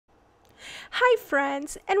Hi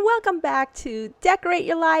friends, and welcome back to Decorate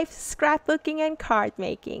Your Life, Scrapbooking and Card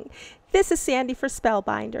Making. This is Sandy for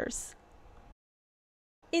Spellbinders.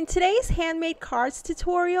 In today's handmade cards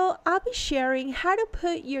tutorial, I'll be sharing how to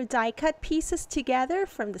put your die cut pieces together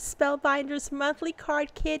from the Spellbinders monthly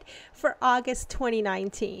card kit for August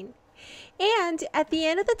 2019. And at the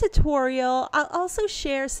end of the tutorial, I'll also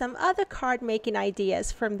share some other card making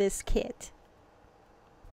ideas from this kit.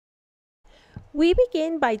 We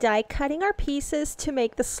begin by die cutting our pieces to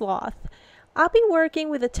make the sloth. I'll be working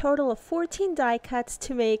with a total of 14 die cuts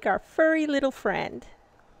to make our furry little friend.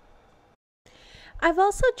 I've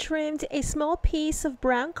also trimmed a small piece of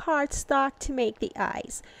brown cardstock to make the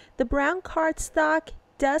eyes. The brown cardstock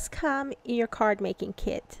does come in your card making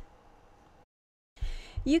kit.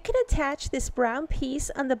 You can attach this brown piece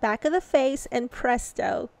on the back of the face and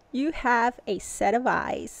presto, you have a set of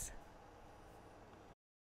eyes.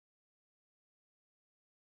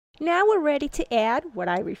 Now we're ready to add what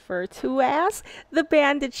I refer to as the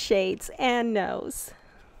banded shades and nose.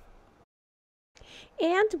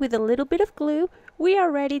 And with a little bit of glue, we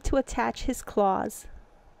are ready to attach his claws.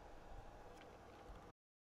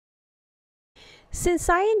 Since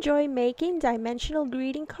I enjoy making dimensional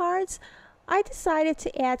greeting cards, I decided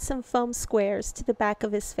to add some foam squares to the back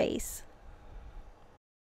of his face.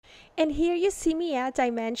 And here you see me add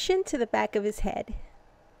dimension to the back of his head.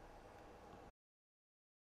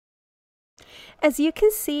 As you can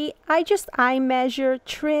see, I just eye measure,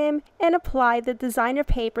 trim, and apply the designer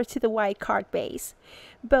paper to the white card base.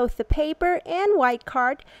 Both the paper and white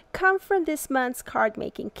card come from this month's card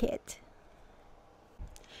making kit.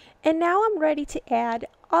 And now I'm ready to add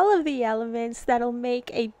all of the elements that'll make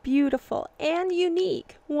a beautiful and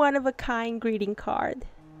unique one-of-a-kind greeting card.